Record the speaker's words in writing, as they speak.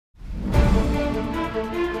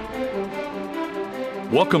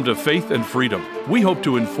Welcome to Faith and Freedom. We hope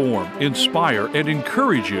to inform, inspire, and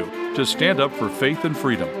encourage you to stand up for faith and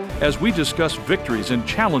freedom as we discuss victories and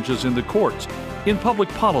challenges in the courts, in public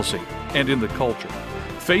policy, and in the culture.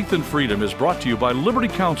 Faith and Freedom is brought to you by Liberty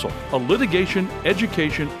Counsel, a litigation,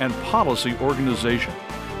 education, and policy organization.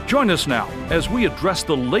 Join us now as we address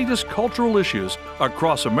the latest cultural issues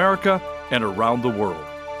across America and around the world.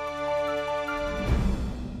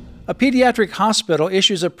 A pediatric hospital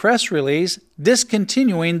issues a press release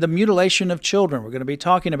discontinuing the mutilation of children. We're going to be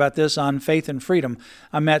talking about this on Faith and Freedom.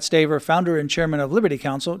 I'm Matt Staver, founder and chairman of Liberty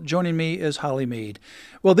Counsel. Joining me is Holly Mead.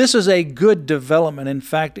 Well, this is a good development. In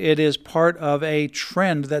fact, it is part of a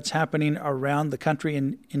trend that's happening around the country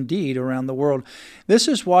and indeed around the world. This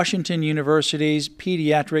is Washington University's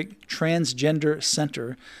Pediatric Transgender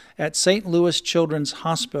Center at St. Louis Children's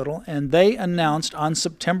Hospital, and they announced on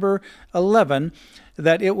September 11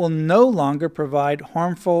 that it will no longer provide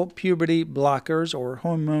harmful puberty blockers or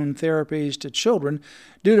hormone therapies to children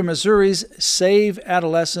due to Missouri's Save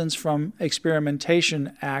Adolescents from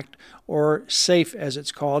Experimentation Act, or SAFE as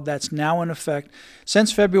it's called, that's now in effect.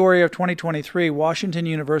 Since February of 2023, Washington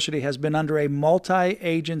University has been under a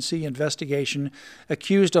multi-agency investigation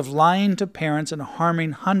accused of lying to parents and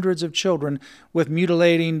harming hundreds of children with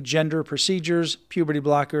mutilating gender procedures, puberty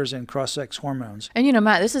blockers, and cross-sex hormones. And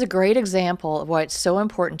Matt, this is a great example of why it's so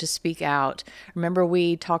important to speak out. Remember,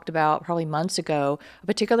 we talked about probably months ago a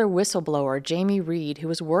particular whistleblower, Jamie Reed,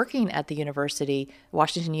 who was working at the university,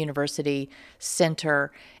 Washington University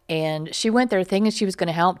Center, and she went there thinking she was going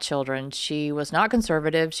to help children. She was not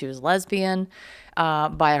conservative. She was lesbian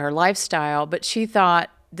by her lifestyle, but she thought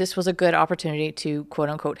this was a good opportunity to, quote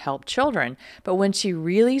unquote, help children. But when she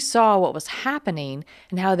really saw what was happening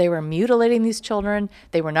and how they were mutilating these children,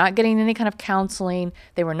 they were not getting any kind of counseling,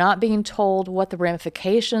 they were not being told what the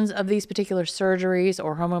ramifications of these particular surgeries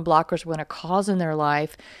or hormone blockers were going to cause in their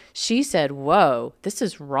life, she said, whoa, this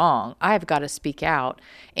is wrong. I've got to speak out.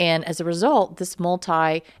 And as a result, this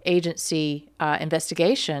multi-agency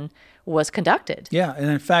investigation was conducted. Yeah, and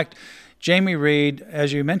in fact, Jamie Reed,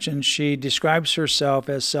 as you mentioned, she describes herself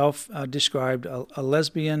as self-described a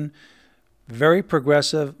lesbian, very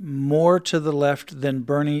progressive, more to the left than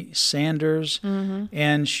Bernie Sanders. Mm-hmm.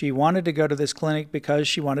 And she wanted to go to this clinic because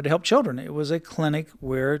she wanted to help children. It was a clinic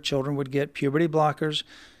where children would get puberty blockers,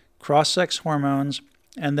 cross-sex hormones,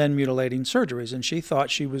 and then mutilating surgeries. And she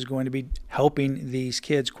thought she was going to be helping these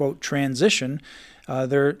kids, quote, transition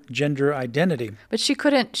their gender identity. But she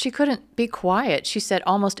couldn't be quiet. She said,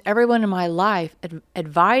 almost everyone in my life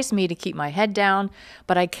advised me to keep my head down,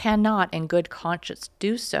 but I cannot in good conscience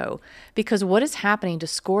do so, because what is happening to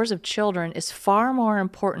scores of children is far more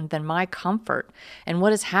important than my comfort, and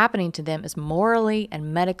what is happening to them is morally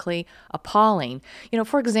and medically appalling.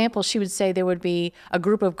 For example, she would say there would be a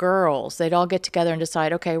group of girls. They'd all get together and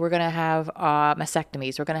decide, okay, we're going to have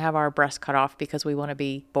mastectomies. We're going to have our breasts cut off because we want to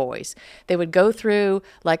be boys. They would go through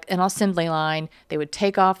like an assembly line. They would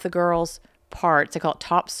take off the girls' parts. They call it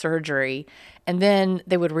top surgery. And then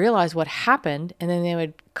they would realize what happened. And then they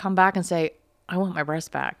would come back and say, I want my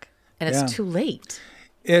breast back. And it's too late.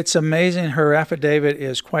 It's amazing. Her affidavit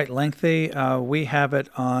is quite lengthy. We have it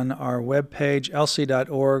on our webpage,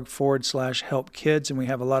 lc.org/help kids, and we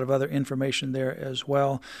have a lot of other information there as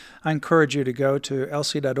well. I encourage you to go to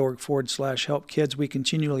lc.org/help kids. We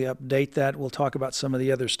continually update that. We'll talk about some of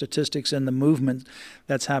the other statistics and the movement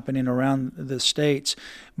that's happening around the states.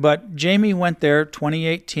 But Jamie went there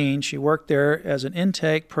 2018. She worked there as an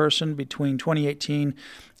intake person between 2018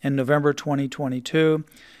 and November 2022.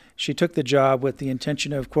 She took the job with the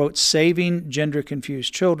intention of, quote, saving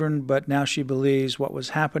gender-confused children, but now she believes what was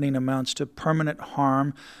happening amounts to permanent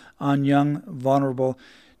harm on young, vulnerable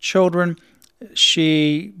children.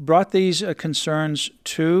 She brought these concerns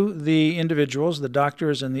to the individuals, the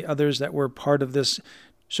doctors and the others that were part of this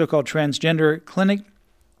so-called transgender clinic.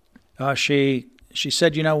 She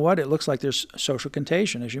said, you know what, it looks like there's social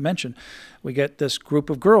contagion. As you mentioned, we get this group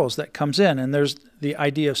of girls that comes in, and there's the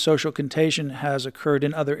idea of social contagion has occurred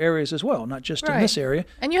in other areas as well, not just in this area.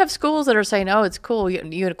 And you have schools that are saying, oh, it's cool,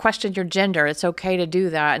 you questioned your gender, it's okay to do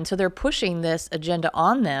that. And so they're pushing this agenda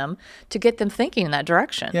on them to get them thinking in that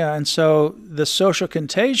direction. Yeah, and so the social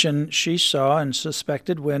contagion she saw and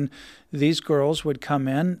suspected when these girls would come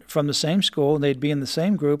in from the same school, and they'd be in the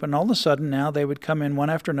same group, and all of a sudden now they would come in one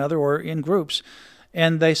after another or in groups,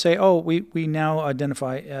 and they say, oh, we now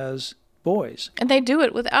identify as boys. And they do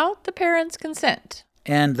it without the parents' consent.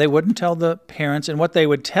 And they wouldn't tell the parents, and what they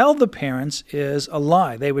would tell the parents is a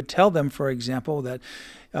lie. They would tell them, for example, that,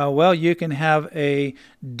 you can have a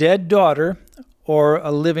dead daughter or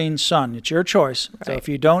a living son. It's your choice. Right. So if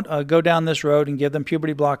you don't go down this road and give them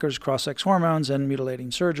puberty blockers, cross-sex hormones, and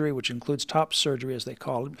mutilating surgery, which includes top surgery, as they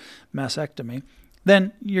call it, mastectomy,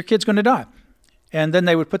 then your kid's going to die. And then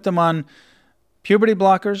they would put them on puberty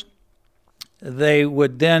blockers. They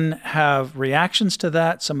would then have reactions to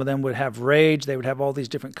that. Some of them would have rage. They would have all these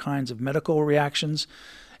different kinds of medical reactions.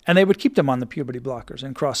 And they would keep them on the puberty blockers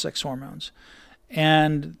and cross-sex hormones.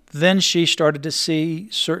 And then she started to see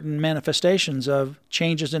certain manifestations of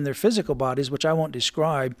changes in their physical bodies, which I won't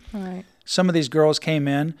describe. Right. Some of these girls came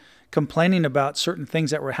in complaining about certain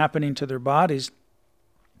things that were happening to their bodies,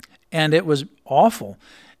 and it was awful.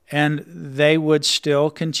 And they would still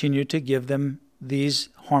continue to give them these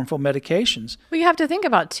harmful medications. Well, you have to think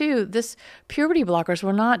about, too, this puberty blockers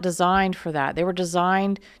were not designed for that. They were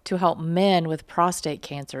designed to help men with prostate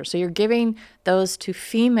cancer. So you're giving those to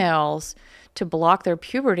females to block their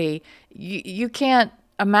puberty. You can't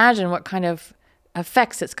imagine what kind of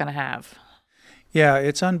effects it's going to have. Yeah,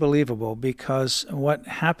 it's unbelievable, because what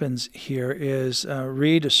happens here is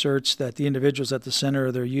Reed asserts that the individuals at the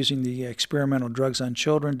center, they're using the experimental drugs on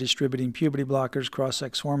children, distributing puberty blockers,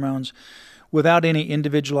 cross-sex hormones, without any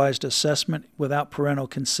individualized assessment, without parental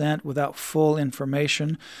consent, without full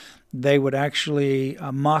information. They would actually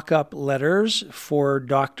mock up letters for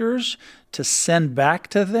doctors to send back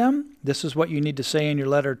to them. This is what you need to say in your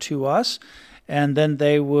letter to us. And then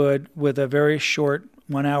they would, with a very short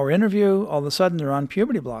 1-hour interview, all of a sudden they're on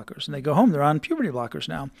puberty blockers. And they go home, they're on puberty blockers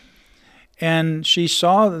now. And she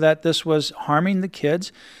saw that this was harming the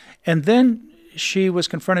kids. And then she was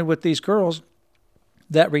confronted with these girls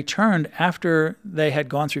that returned after they had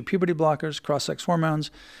gone through puberty blockers, cross-sex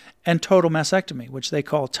hormones, and total mastectomy, which they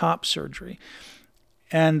call top surgery.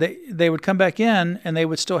 And they would come back in, and they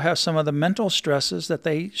would still have some of the mental stresses that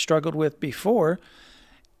they struggled with before,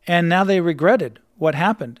 and now they regretted what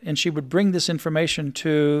happened. And she would bring this information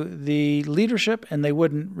to the leadership, and they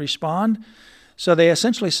wouldn't respond. So they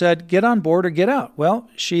essentially said, get on board or get out. Well,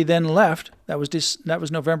 she then left. That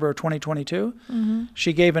was November of 2022. Mm-hmm.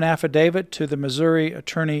 She gave an affidavit to the Missouri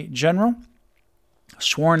Attorney General, a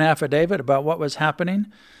sworn affidavit about what was happening.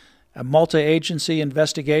 A multi-agency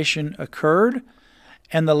investigation occurred,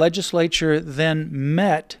 and the legislature then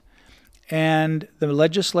met, and the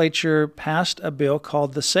legislature passed a bill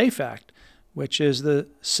called the SAFE Act, which is the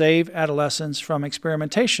Save Adolescents from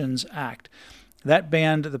Experimentations Act. That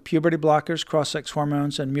banned the puberty blockers, cross-sex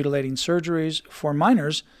hormones, and mutilating surgeries for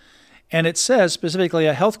minors. And it says specifically,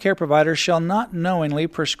 a healthcare provider shall not knowingly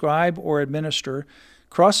prescribe or administer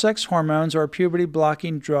cross-sex hormones or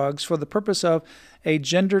puberty-blocking drugs for the purpose of a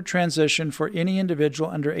gender transition for any individual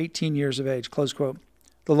under 18 years of age, close quote.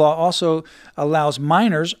 The law also allows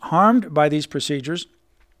minors harmed by these procedures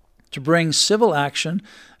to bring civil action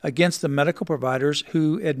against the medical providers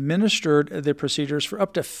who administered the procedures for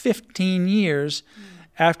up to 15 years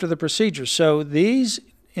after the procedure. So these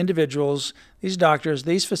individuals, these doctors,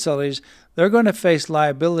 these facilities, they're going to face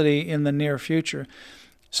liability in the near future.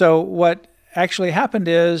 So what actually happened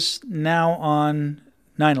is now on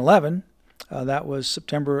 9/11, that was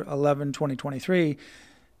September 11, 2023,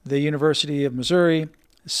 the University of Missouri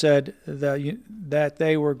said that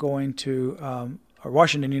they were going to, or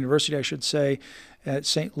Washington University, I should say, at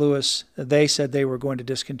St. Louis, they said they were going to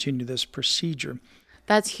discontinue this procedure.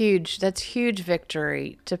 That's huge. That's huge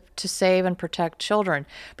victory to save and protect children.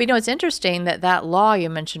 But it's interesting that law you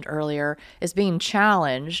mentioned earlier is being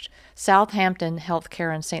challenged. Southampton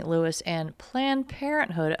Healthcare in St. Louis and Planned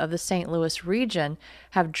Parenthood of the St. Louis region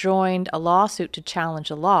have joined a lawsuit to challenge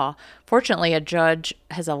the law. Fortunately, a judge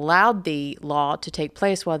has allowed the law to take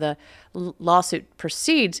place while the lawsuit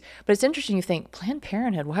proceeds. But it's interesting, you think, Planned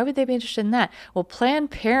Parenthood, why would they be interested in that? Well, Planned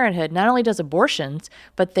Parenthood not only does abortions,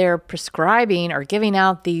 but they're prescribing or giving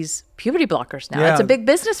out these puberty blockers now. Yeah, it's a big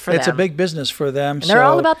business for them. It's a big business for them. And they're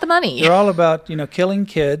all about the money. They're all about, killing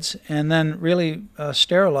kids and then really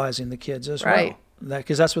sterilizing the kids as well.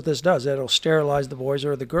 Because that's what this does. It'll sterilize the boys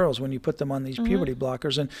or the girls when you put them on these puberty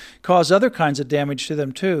blockers and cause other kinds of damage to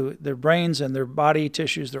them too. Their brains and their body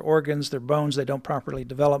tissues, their organs, their bones, they don't properly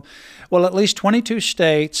develop. Well, at least 22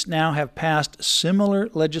 states now have passed similar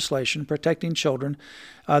legislation protecting children.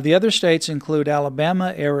 The other states include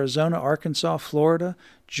Alabama, Arizona, Arkansas, Florida,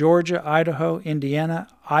 Georgia, Idaho, Indiana,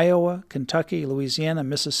 Iowa, Kentucky, Louisiana,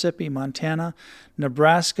 Mississippi, Montana,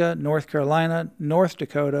 Nebraska, North Carolina, North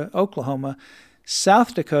Dakota, Oklahoma,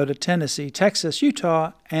 South Dakota, Tennessee, Texas,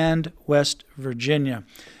 Utah, and West Virginia.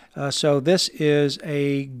 So this is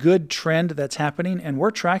a good trend that's happening, and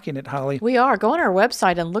we're tracking it, Holly. We are. Go on our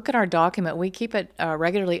website and look at our document. We keep it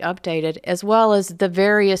regularly updated, as well as the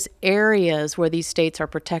various areas where these states are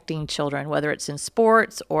protecting children, whether it's in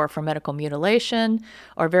sports or for medical mutilation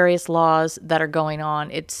or various laws that are going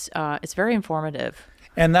on. It's very informative.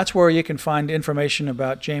 And that's where you can find information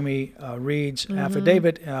about Jamie Reed's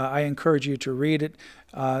affidavit. I encourage you to read it.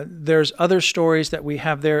 There's other stories that we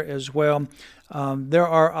have there as well. There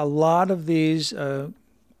are a lot of these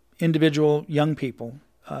individual young people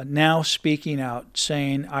now speaking out,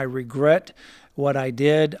 saying, I regret what I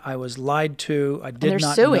did. I was lied to. I did not know.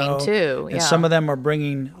 They're suing too. And some of them are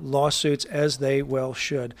bringing lawsuits, as they well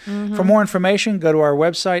should. For more information, go to our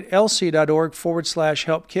website,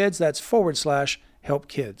 lc.org/help kids. That's /help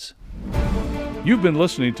kids. You've been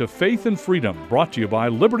listening to Faith and Freedom, brought to you by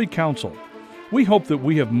Liberty Counsel. We hope that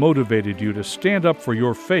we have motivated you to stand up for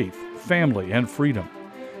your faith, family, and freedom.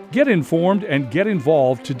 Get informed and get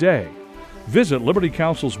involved today. Visit Liberty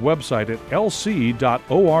Counsel's website at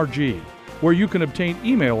lc.org, where you can obtain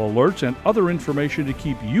email alerts and other information to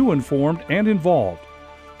keep you informed and involved.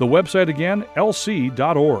 The website again,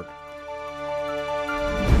 lc.org.